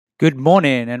Good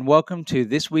morning, and welcome to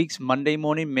this week's Monday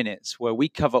Morning Minutes, where we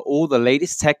cover all the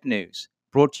latest tech news,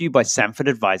 brought to you by Sanford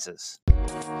Advisors.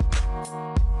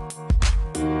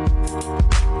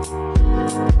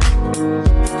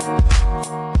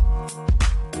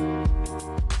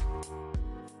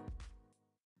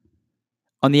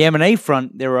 On the M&A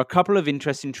front, there were a couple of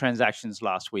interesting transactions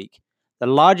last week. The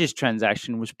largest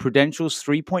transaction was Prudential's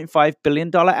 $3.5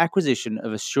 billion acquisition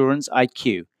of Assurance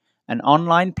IQ, an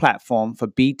online platform for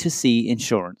B2C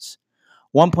insurance.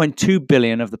 $1.2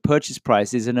 billion of the purchase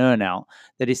price is an earnout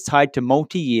that is tied to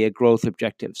multi-year growth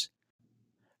objectives.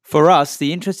 For us,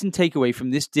 the interesting takeaway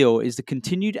from this deal is the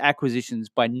continued acquisitions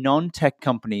by non-tech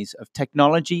companies of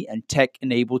technology and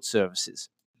tech-enabled services.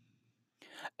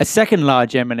 A second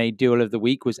large M&A deal of the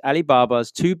week was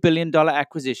Alibaba's $2 billion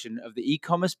acquisition of the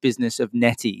e-commerce business of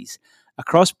NetEase, a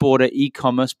cross-border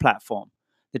e-commerce platform.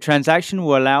 The transaction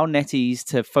will allow NetEase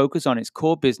to focus on its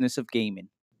core business of gaming.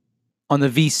 On the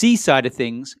VC side of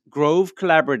things, Grove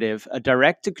Collaborative, a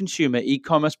direct-to-consumer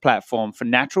e-commerce platform for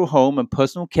natural home and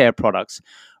personal care products,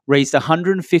 raised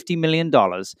 $150 million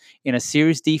in a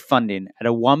Series D funding at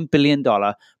a $1 billion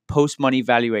post-money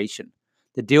valuation.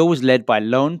 The deal was led by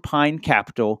Lone Pine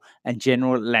Capital and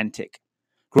General Atlantic.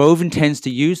 Grove intends to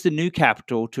use the new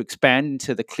capital to expand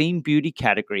into the clean beauty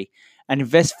category and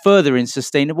invest further in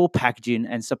sustainable packaging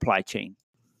and supply chain.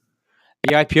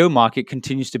 The IPO market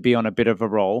continues to be on a bit of a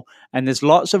roll, and there's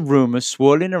lots of rumors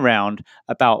swirling around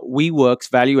about WeWork's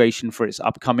valuation for its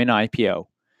upcoming IPO.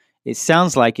 It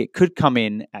sounds like it could come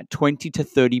in at $20 to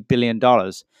 $30 billion,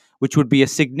 which would be a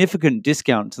significant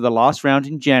discount to the last round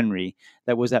in January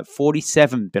that was at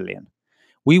 $47 billion.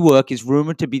 WeWork is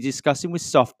rumored to be discussing with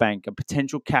SoftBank a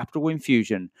potential capital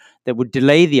infusion that would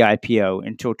delay the IPO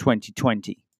until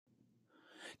 2020.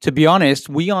 To be honest,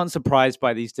 we aren't surprised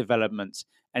by these developments,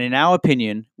 and in our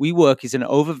opinion, WeWork is an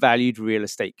overvalued real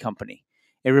estate company.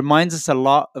 It reminds us a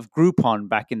lot of Groupon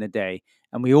back in the day,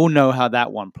 and we all know how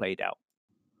that one played out.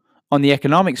 On the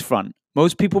economics front,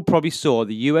 most people probably saw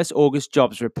the US August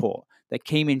jobs report that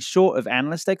came in short of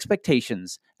analyst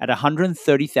expectations at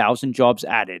 130,000 jobs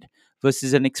added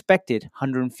versus an expected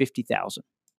 150,000.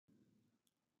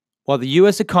 While the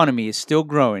US economy is still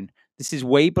growing, this is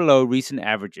way below recent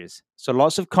averages, so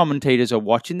lots of commentators are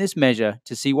watching this measure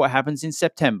to see what happens in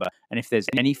September and if there's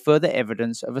any further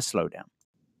evidence of a slowdown.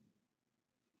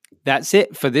 That's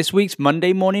it for this week's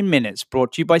Monday Morning Minutes,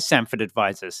 brought to you by Sanford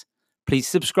Advisors. Please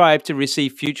subscribe to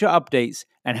receive future updates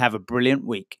and have a brilliant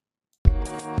week.